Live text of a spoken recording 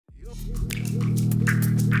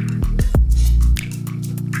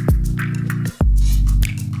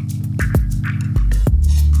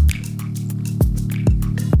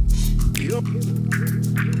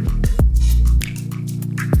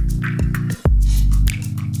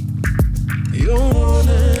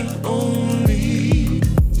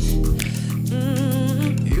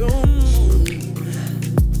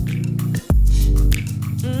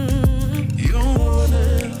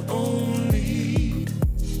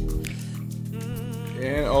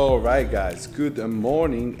Alright guys, good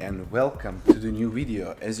morning and welcome to the new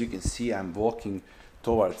video. As you can see, I'm walking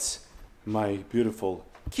towards my beautiful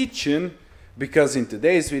kitchen because in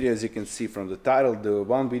today's video, as you can see from the title, the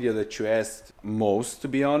one video that you asked most, to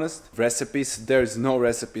be honest, recipes. There's no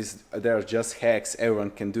recipes, there are just hacks.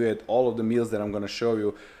 Everyone can do it. All of the meals that I'm gonna show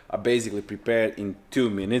you are basically prepared in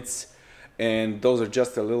 2 minutes, and those are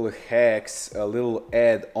just a little hacks, a little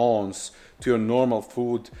add-ons to your normal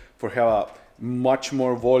food for have a much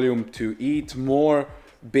more volume to eat more,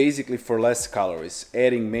 basically for less calories,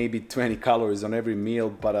 adding maybe 20 calories on every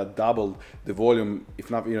meal, but double the volume,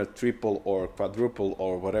 if not triple or quadruple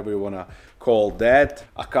or whatever you want to call that.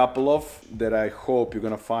 A couple of that I hope you're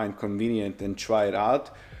gonna find convenient and try it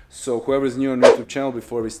out. So whoever is new on YouTube channel,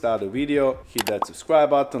 before we start the video, hit that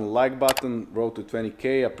subscribe button, like button, road to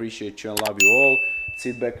 20k. Appreciate you and love you all.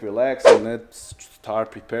 Sit back, relax, and let's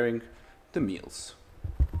start preparing the meals.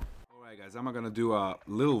 Guys, I'm gonna do a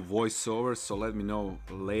little voiceover, so let me know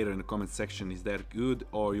later in the comment section, is that good,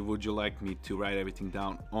 or would you like me to write everything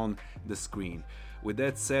down on the screen? With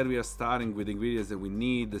that said, we are starting with the ingredients that we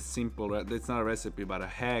need. The simple, that's not a recipe but a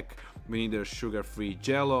hack. We need a sugar-free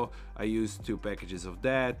jello. I used 2 packages of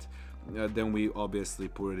that. Then we obviously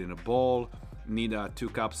put it in a bowl. Need 2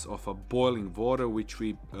 cups of boiling water, which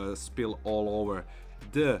we spill all over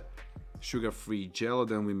the sugar-free jello.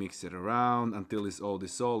 Then we mix it around until it's all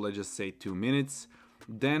dissolved. Let's just say 2 minutes.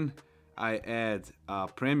 Then I add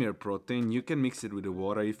premier protein. You can mix it with the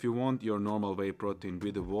water if you want, your normal whey protein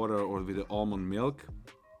with the water or with the almond milk.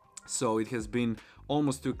 So it has been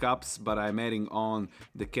almost 2 cups, but I'm adding on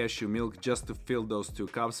the cashew milk just to fill those 2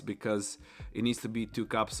 cups, because it needs to be 2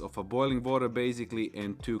 cups of a boiling water basically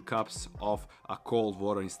and 2 cups of a cold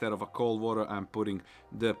water. Instead of a cold water, I'm putting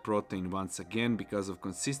the protein once again because of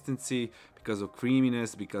consistency, because of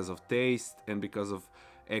creaminess, because of taste, and because of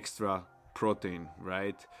extra protein,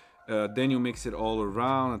 right? Then you mix it all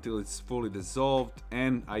around until it's fully dissolved,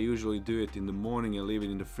 and I usually do it in the morning and leave it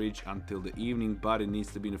in the fridge until the evening, but it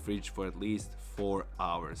needs to be in the fridge for at least 4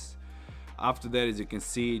 hours. After that, as you can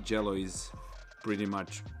see, jello is pretty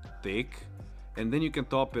much thick, and then you can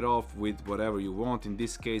top it off with whatever you want. In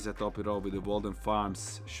this case, I top it off with the Walden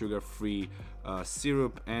Farms sugar-free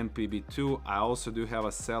syrup and PB2. I also do have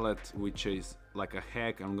a salad, which is like a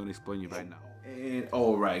hack. I'm gonna explain you right now. And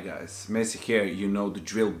alright guys, messy hair, you know the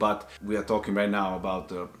drill, but we are talking right now about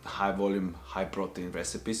the high volume, high protein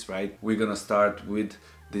recipes, right? We're gonna start with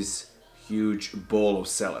this huge bowl of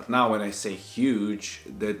salad. Now when I say huge,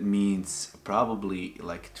 that means probably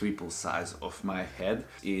like triple size of my head.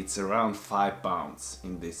 It's around 5 pounds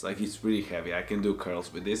in this, like it's really heavy. I can do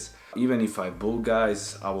curls with this. Even if I bull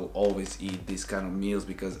guys, I will always eat these kind of meals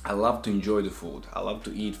because I love to enjoy the food. I love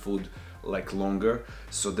to eat food like longer,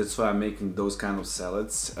 so that's why I'm making those kind of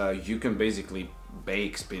salads. You can basically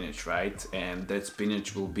bake spinach, right? And that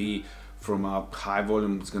spinach will be from a high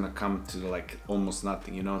volume, it's gonna come to like almost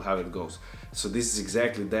nothing. You know how it goes. So this is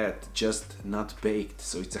exactly that, just not baked.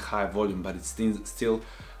 So it's a high volume, but it's still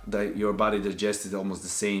that your body digests it almost the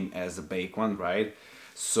same as a baked one, right?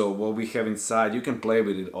 So what we have inside, you can play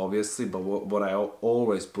with it obviously, but what I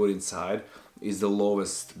always put inside is the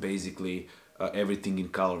lowest, basically everything in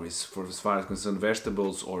calories for as far as concerned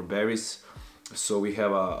vegetables or berries. So we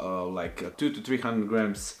have like 200 to 300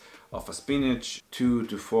 grams of a spinach, 200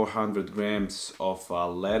 to 400 grams of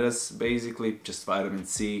lettuce, basically just vitamin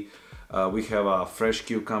C. We have a fresh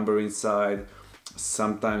cucumber inside.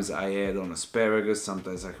 Sometimes I add on asparagus,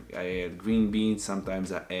 sometimes I add green beans,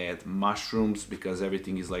 sometimes I add mushrooms, because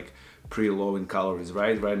everything is like pretty low in calories,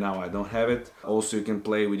 right? Right now I don't have it. Also, you can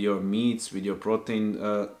play with your meats, with your protein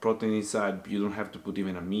inside. You don't have to put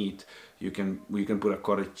even a meat. You can put a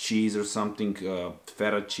cottage cheese or something,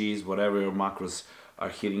 feta cheese, whatever your macros are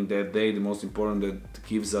hitting that day. The most important that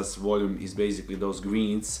gives us volume is basically those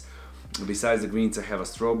greens. Besides the greens, I have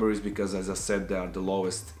strawberries because, as I said, they are the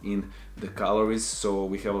lowest in the calories. So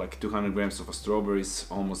we have like 200 grams of strawberries,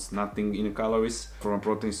 almost nothing in the calories. From a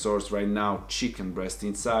protein source right now, chicken breast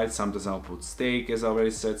inside. Sometimes I'll put steak, as I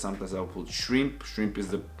already said. Sometimes I'll put shrimp. Shrimp is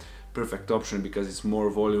the perfect option because it's more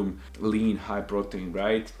volume, lean, high protein,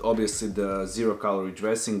 right? Obviously the 0-calorie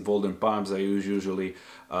dressing, Walden Farms, I use usually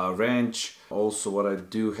ranch. Also what I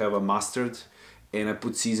do have a mustard, and I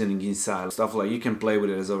put seasoning inside. Stuff like, you can play with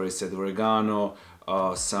it, as I already said, oregano,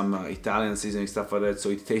 some Italian seasoning, stuff like that, so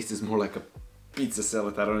it tastes more like a pizza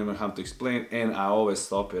salad. I don't even have to explain. And I always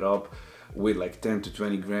top it up with like 10 to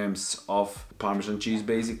 20 grams of Parmesan cheese,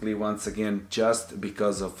 basically, once again, just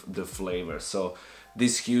because of the flavor. So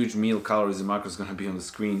this huge meal calories and macros gonna be on the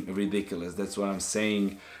screen. Ridiculous. That's what I'm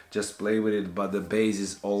saying. Just play with it, but the base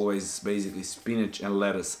is always basically spinach and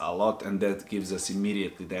lettuce a lot, and that gives us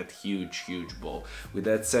immediately that huge bowl. With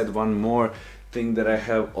that said, one more thing that I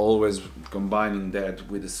have always combining that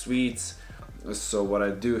with the sweets. So what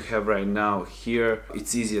I do have right now here,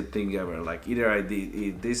 it's easiest thing ever. Like either I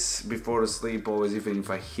eat this before the sleep, always, even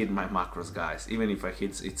if I hit my macros, guys. Even if I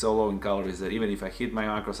hit, it's so low in calories that even if I hit my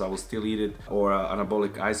macros, I will still eat it. Or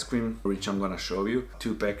anabolic ice cream, which I'm gonna show you.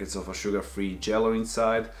 2 packets of a sugar-free Jello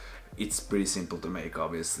inside. It's pretty simple to make,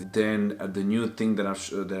 obviously. Then the new thing that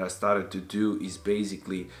I started to do is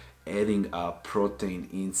basically adding a protein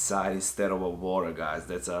inside instead of a water, guys.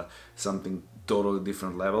 That's something totally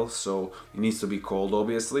different level. So it needs to be cold,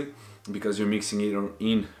 obviously, because you're mixing it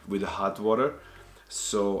in with the hot water.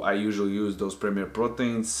 So I usually use those Premier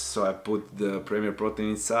Proteins. So I put the Premier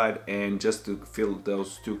Protein inside, and just to fill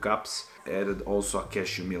those 2 cups, added also a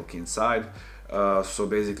cashew milk inside. So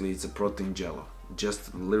basically it's a protein jello,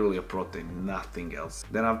 just literally a protein, nothing else.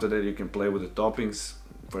 Then after that you can play with the toppings.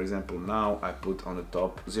 For example, now I put on the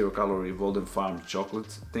top 0-calorie Golden Farm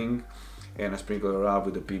chocolate thing, and I sprinkle it around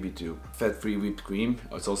with the PB2 fat-free whipped cream.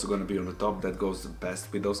 It's also going to be on the top. That goes the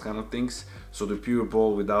best with those kind of things. So the pure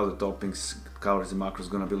bowl without the toppings, calories and macros,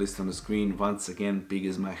 going to be listed on the screen. Once again, big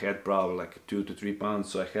as my head, probably like 2 to 3 pounds.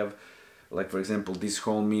 So I have, like, for example, this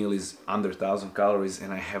whole meal is under 1,000 calories,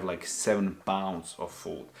 and I have like 7 pounds of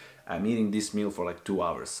food. I'm eating this meal for like 2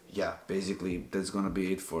 hours. Yeah, basically that's gonna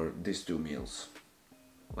be it for these 2 meals.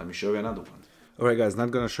 Let me show you another one. Alright guys, not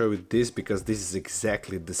gonna show you this because this is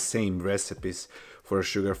exactly the same recipes for a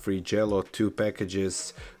sugar-free Jello, 2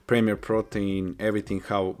 packages, Premier Protein, everything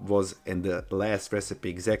how was in the last recipe,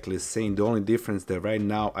 exactly the same. The only difference that right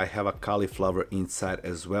now I have a cauliflower inside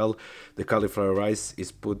as well. The cauliflower rice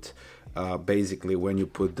is put basically when you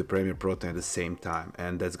put the Premier Protein at the same time,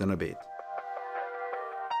 and that's gonna be it.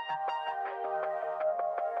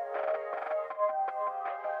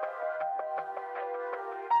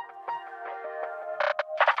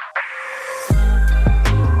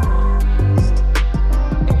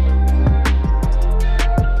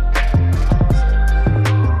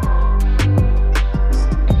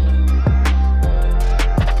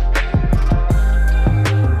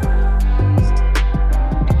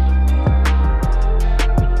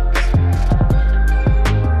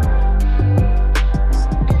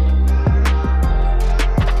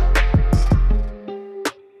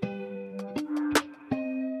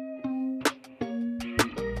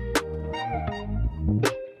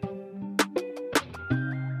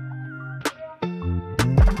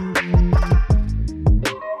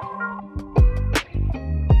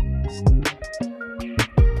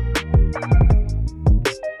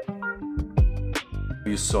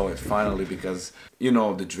 You saw it finally, because you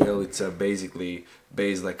know the drill. It's basically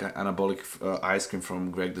based like anabolic ice cream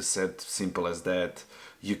from Greg Doucette, simple as that.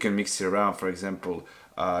 You can mix it around. For example,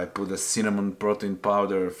 I put a cinnamon protein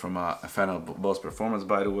powder from a fan of Boss Performance,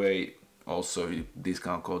 by the way. Also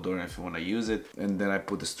discount code Dorian if you want to use it. And then I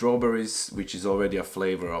put the strawberries, which is already a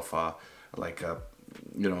flavor of like a,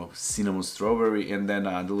 you know, cinnamon strawberry, and then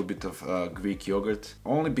a little bit of Greek yogurt,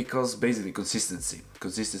 only because basically consistency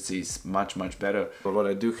is much better. But what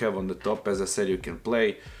I do have on the top, as I said, you can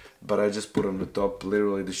play, but I just put on the top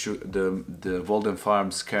literally the Walden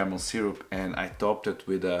Farms caramel syrup, and I topped it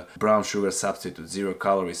with a brown sugar substitute,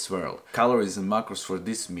 0-calorie swirl. Calories and macros for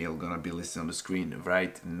this meal gonna be listed on the screen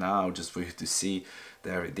right now, just for you to see.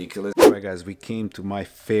 They're ridiculous. Alright guys, we came to my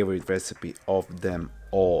favorite recipe of them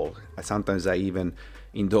all. Sometimes I even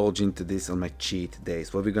indulge into this on my cheat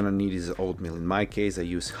days. What we're gonna need is oatmeal. In my case, I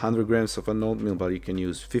use 100 grams of an oatmeal, but you can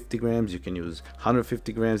use 50 grams, you can use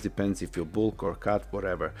 150 grams, depends if you bulk or cut,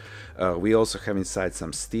 whatever. We also have inside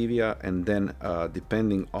some stevia, and then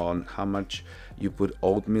depending on how much you put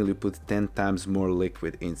oatmeal, you put 10 times more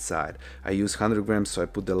liquid inside. I use 100 grams, so I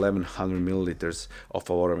put 1100 milliliters of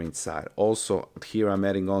water inside. Also, here I'm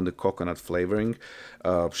adding on the coconut flavoring,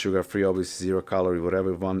 sugar-free, obviously 0-calorie,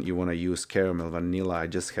 whatever one you want to use, caramel, vanilla. I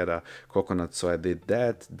just had a coconut, so I did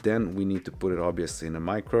that. Then we need to put it obviously in a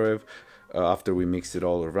microwave. After we mix it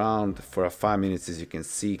all around for 5 minutes, as you can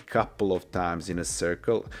see, couple of times in a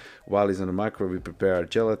circle. While it's in the microwave, we prepare our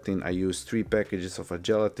gelatin. I use 3 packages of a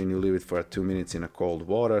gelatin. You leave it for 2 minutes in a cold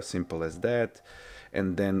water, simple as that.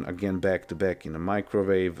 And then again back to back in the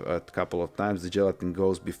microwave a couple of times. The gelatin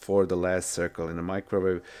goes before the last circle in the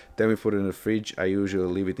microwave. Then we put it in the fridge. I usually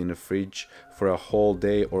leave it in the fridge for a whole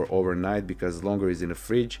day or overnight, because longer it's in the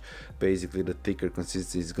fridge, basically the thicker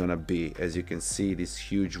consistency is gonna be. As you can see, this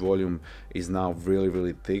huge volume is now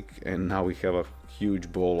really thick, and now we have a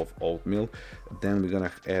huge bowl of oatmeal. Then we're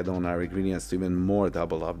gonna add on our ingredients to even more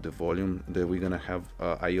double up the volume. Then we're gonna have,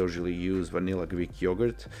 I usually use vanilla Greek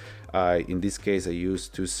yogurt. In this case I use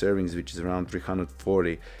 2 servings, which is around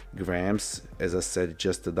 340 grams. As I said,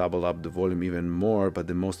 just to double up the volume even more, but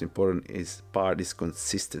the most important part is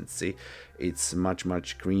consistency. It's much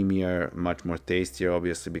creamier, much more tastier,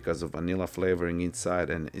 obviously because of vanilla flavoring inside,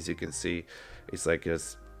 and as you can see, it's like a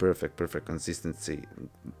perfect consistency,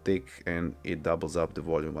 thick, and it doubles up the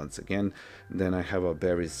volume once again. Then I have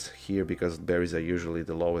berries here because berries are usually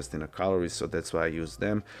the lowest in the calories, so that's why I use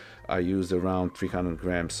them. I use around 300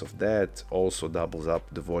 grams of that, also doubles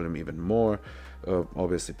up the volume even more.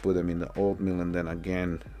 Obviously put them in the oatmeal and then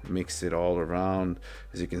again mix it all around.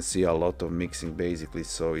 As you can see, a lot of mixing basically,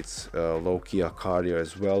 so it's low-key cardio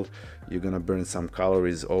as well. You're gonna burn some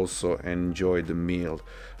calories also and enjoy the meal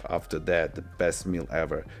after that, the best meal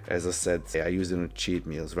ever. As I said, I use it on cheat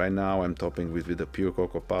meals. Right now I'm topping with the pure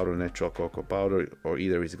cocoa powder, natural cocoa powder, or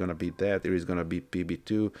either it's gonna be that or it's gonna be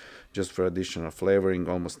PB2 just for additional flavoring,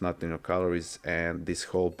 almost nothing of calories, and this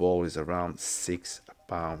whole bowl is around 6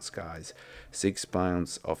 pounds, guys. 6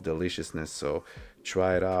 pounds of deliciousness. So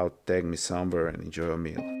try it out, tag me somewhere, and enjoy a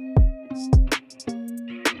meal.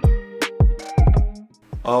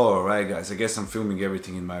 Alright guys, I guess I'm filming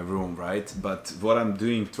everything in my room, right? But what I'm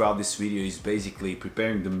doing throughout this video is basically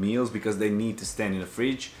preparing the meals because they need to stand in the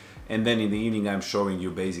fridge, and then in the evening I'm showing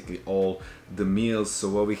you basically all the meals. So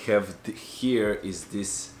what we have here is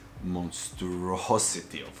this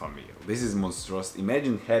monstrosity of a meal. This is monstrous.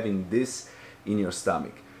 Imagine having this in your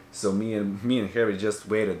stomach. So me and Harry just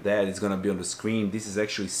waited that. It's gonna be on the screen. This is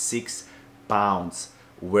actually 6 pounds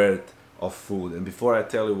worth of food. And before I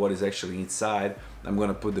tell you what is actually inside, I'm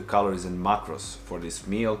gonna put the calories and macros for this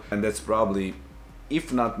meal. And that's probably,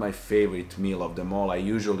 if not my favorite meal of them all. I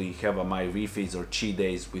usually have my refeeds or cheat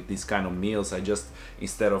days with these kind of meals. I just,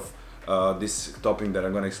 instead of this topping that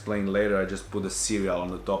I'm gonna explain later, I just put a cereal on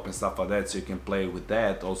the top and stuff like that, so you can play with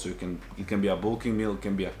that. Also, it can be a bulking meal, it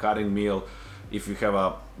can be a cutting meal. If you have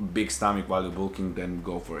a big stomach while you're bulking, then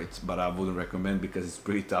go for it. But I wouldn't recommend because it's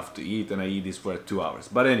pretty tough to eat, and I eat this for 2 hours.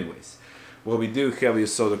 But anyways, what we do have, you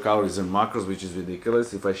saw the calories and macros, which is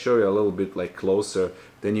ridiculous. If I show you a little bit like closer,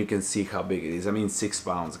 then you can see how big it is. I mean, 6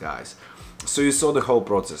 pounds, guys. So you saw the whole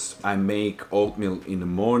process. I make oatmeal in the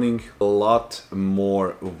morning, a lot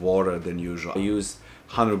more water than usual. I used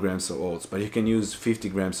 100 grams of oats, but you can use 50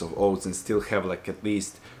 grams of oats and still have like at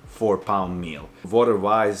least 4-pound meal. Water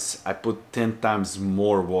wise, I put 10 times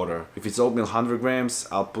more water. If it's oatmeal 100 grams,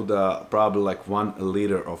 I'll put probably like 1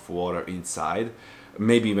 liter of water inside,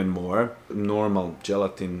 maybe even more. Normal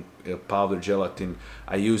gelatin, powder gelatin,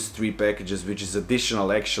 I use 3 packages, which is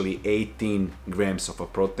additional actually 18 grams of a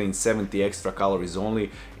protein, 70 extra calories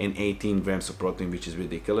only, and 18 grams of protein, which is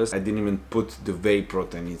ridiculous. I didn't even put the whey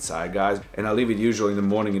protein inside, guys, and I leave it usually in the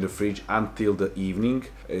morning in the fridge until the evening.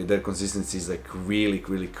 Their consistency is like really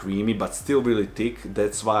creamy, but still really thick.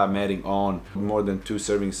 That's why I'm adding on more than 2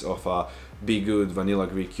 servings of Be Good vanilla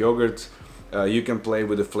Greek yogurt. You can play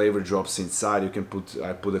with the flavor drops inside. You can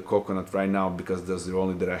I put a coconut right now because that's the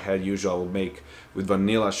only that I had. Usually I will make with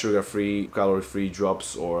vanilla, sugar-free, calorie-free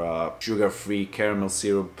drops, or sugar-free caramel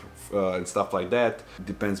syrup and stuff like that.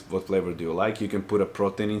 Depends what flavor do you like. You can put a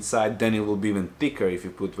protein inside, then it will be even thicker if you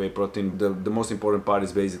put whey protein. The most important part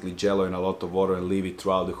is basically jello and a lot of water, and leave it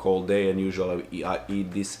throughout the whole day. And usually I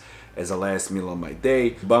eat this as a last meal of my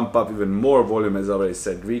day. Bump up even more volume, as I already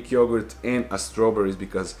said, Greek yogurt and strawberries,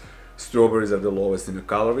 because strawberries are the lowest in the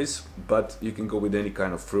calories, but you can go with any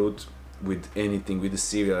kind of fruit, with anything, with the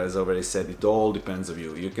cereal. As I already said, it all depends on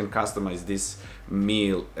you. You can customize this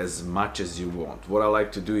meal as much as you want. What I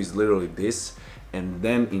like to do is literally this, and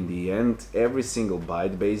then in the end, every single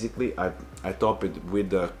bite basically I top it with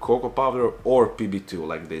the cocoa powder or PB2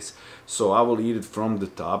 like this. So I will eat it from the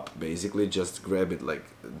top, basically just grab it like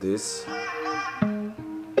this,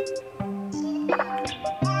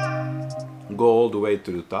 go all the way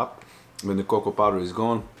to the top. When the cocoa powder is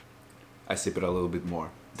gone, I sip it a little bit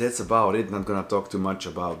more. That's about it. Not gonna talk too much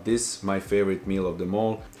about this, my favorite meal of them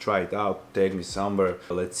all. Try it out, tag me somewhere.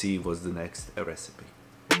 Let's see what's the next recipe.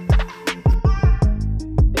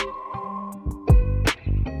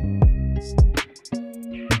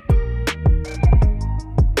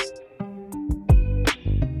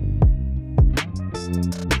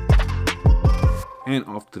 And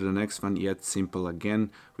off to the next one, yet simple again.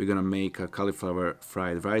 We're gonna make a cauliflower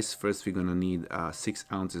fried rice. First we're gonna need 6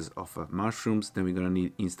 ounces of mushrooms, then we're gonna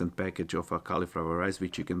need instant package of cauliflower rice,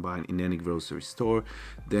 which you can buy in any grocery store.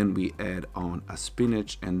 Then we add on a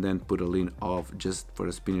spinach and then put a lid off just for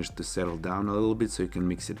the spinach to settle down a little bit so you can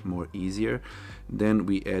mix it more easier. Then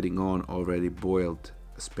we adding on already boiled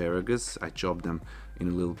asparagus. I chopped them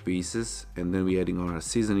in little pieces, and then we're adding on our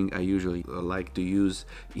seasoning. I usually like to use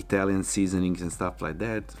Italian seasonings and stuff like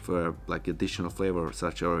that for like additional flavor,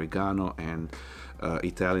 such as oregano and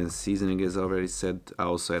Italian seasoning, as I already said. I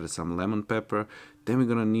also added some lemon pepper. Then we're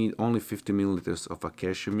gonna need only 50 milliliters of a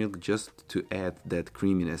cashew milk just to add that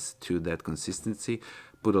creaminess to that consistency.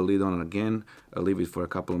 Put a lid on again, leave it for a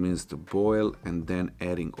couple of minutes to boil, and then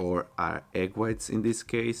adding all our egg whites. In this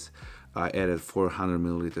case I added 400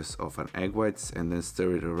 milliliters of an egg whites and then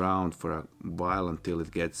stir it around for a while until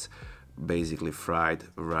it gets basically fried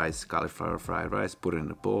rice, cauliflower fried rice. Put it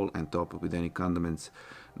in a bowl and top it with any condiments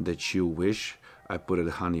that you wish. I put it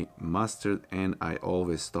honey mustard, and I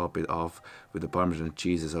always top it off with the Parmesan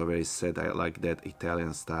cheese. As I already said, I like that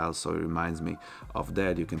Italian style, so it reminds me of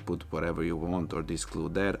that. You can put whatever you want or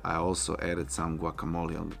exclude that. I also added some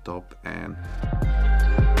guacamole on the top, and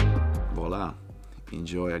voila,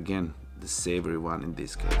 enjoy again the savory one in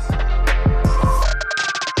this case.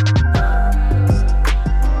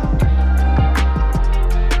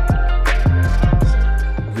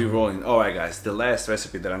 Rolling. Alright guys, the last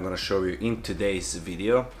recipe that I'm gonna show you in today's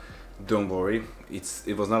video, don't worry,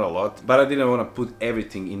 it was not a lot, but I didn't want to put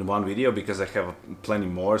everything in one video because I have plenty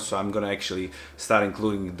more, so I'm gonna actually start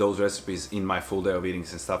including those recipes in my full day of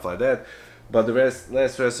eatings and stuff like that. But the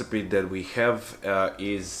last recipe that we have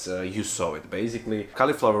is, you saw it, basically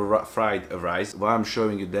cauliflower fried rice. Why I'm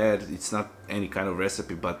showing you that, it's not any kind of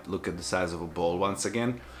recipe, but look at the size of a bowl once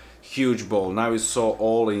again. Huge bowl. Now you saw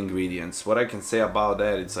all the ingredients. What I can say about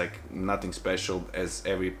that, it's like nothing special as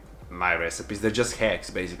my recipes. They're just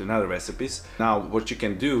hacks, basically, not recipes. Now what you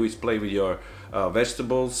can do is play with your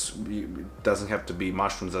vegetables. It doesn't have to be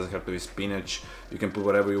mushrooms, doesn't have to be spinach. You can put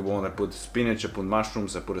whatever you want. I put spinach, I put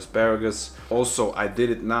mushrooms, I put asparagus. Also, I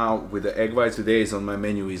did it now with the egg whites. Today is on my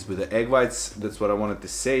menu is with the egg whites. That's what I wanted to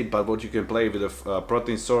say. But what you can play with a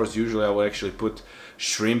protein source, usually I will actually put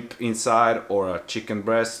shrimp inside, or a chicken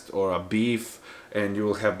breast, or a beef, and you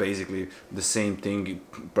will have basically the same thing.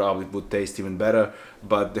 It probably would taste even better,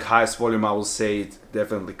 but the highest volume, I will say, it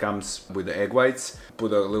definitely comes with the egg whites.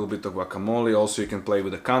 Put a little bit of guacamole. Also, you can play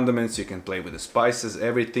with the condiments, you can play with the spices,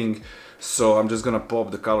 everything. So I'm just gonna pop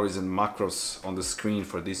the calories and macros on the screen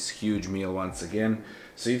for this huge meal once again.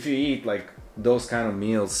 So if you eat like those kind of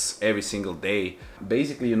meals every single day,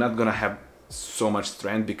 basically you're not gonna have so much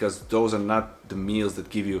strength, because those are not the meals that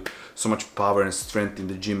give you so much power and strength in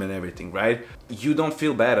the gym and everything, right? You don't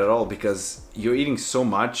feel bad at all because you're eating so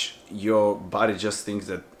much, your body just thinks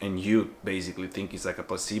that, and you basically think it's like a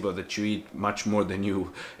placebo, that you eat much more than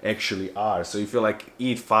you actually are. So if you like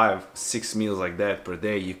eat 5-6 meals like that per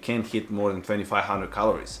day, you can't hit more than 2,500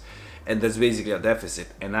 calories. And that's basically a deficit,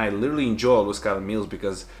 and I literally enjoy all those kind of meals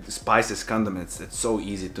because the spices, condiments, it's so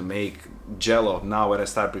easy to make. Jello, now when I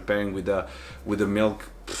start preparing with the milk,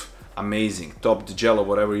 amazing. Top the jello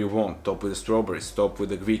whatever you want, top with the strawberries, top with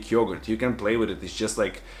the Greek yogurt. You can play with it. It's just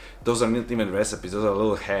like, those are not even recipes, those are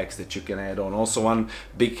little hacks that you can add on. Also, one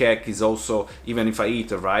big hack is also, even if I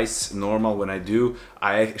eat a rice normal, when I do,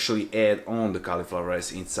 I actually add on the cauliflower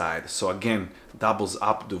rice inside. So again, doubles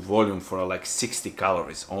up the volume for like 60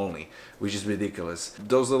 calories only, which is ridiculous.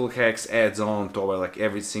 Those little hacks adds on to like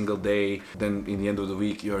every single day. Then in the end of the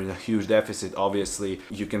week, you're in a huge deficit. Obviously,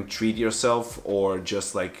 you can treat yourself or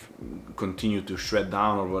just like continue to shred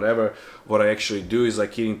down or whatever. What I actually do is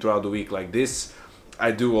like eating throughout the week like this. I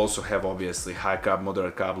do also have obviously high carb,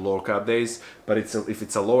 moderate carb, low carb days, but if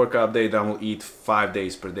it's a lower carb day, then I will eat 5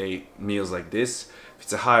 days per day meals like this. If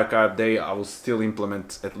it's a higher carb day, I will still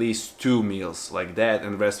implement at least 2 meals like that,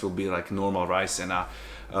 and the rest will be like normal rice and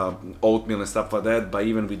oatmeal and stuff like that. But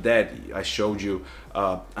even with that, I showed you,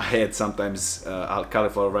 I had sometimes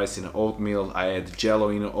cauliflower rice in oatmeal, I had jello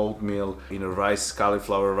in oatmeal, in a rice,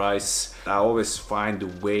 cauliflower rice. I always find a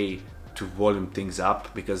way to volume things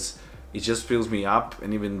up because it just fills me up,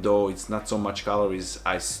 and even though it's not so much calories,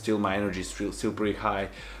 my energy is still pretty high,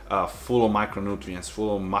 full of micronutrients,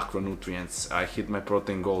 full of macronutrients. I hit my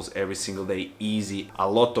protein goals every single day, easy. A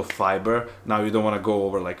lot of fiber. Now you don't want to go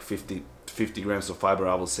over like 50 grams of fiber,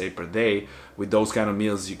 I will say, per day. With those kind of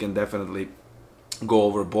meals, you can definitely go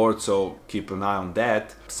overboard, so keep an eye on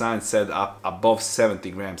that. Science said above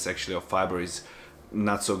 70 grams actually of fiber is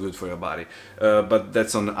not so good for your body, but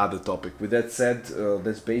that's on another topic. With that said,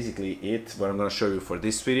 that's basically it what I'm gonna show you for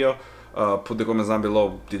this video. Put the comments down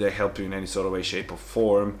below, did I help you in any sort of way, shape or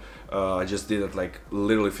form? I just did it like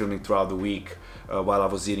literally filming throughout the week while I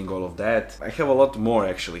was eating all of that. I have a lot more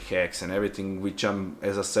actually hacks and everything which I'm,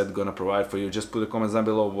 as I said, gonna provide for you. Just put the comments down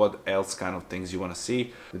below what else kind of things you want to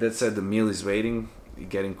see. With that said, the meal is waiting,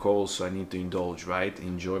 getting cold, so I need to indulge, right?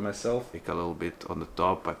 Enjoy myself. Take a little bit on the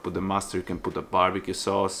top. I put the mustard, you can put the barbecue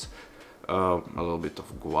sauce, a little bit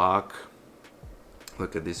of guac.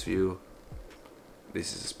 Look at this view.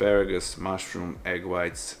 This is asparagus, mushroom, egg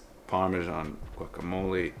whites, parmesan,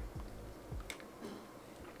 guacamole.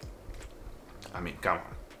 I mean, come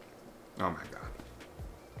on. Oh my god.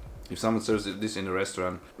 If someone serves this in a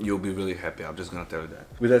restaurant, you'll be really happy. I'm just gonna tell you that.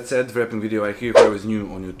 With that said, wrapping video right here. Whoever is new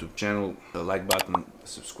on YouTube channel, the like button,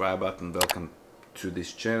 subscribe button, welcome to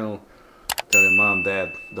this channel. Tell your mom,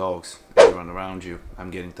 dad, dogs, everyone around you,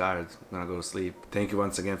 I'm getting tired, I'm gonna go to sleep. Thank you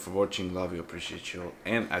once again for watching, love you, appreciate you,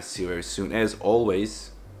 and I see you very soon. As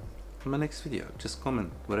always, in my next video, just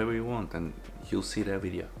comment whatever you want and you'll see that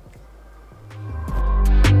video.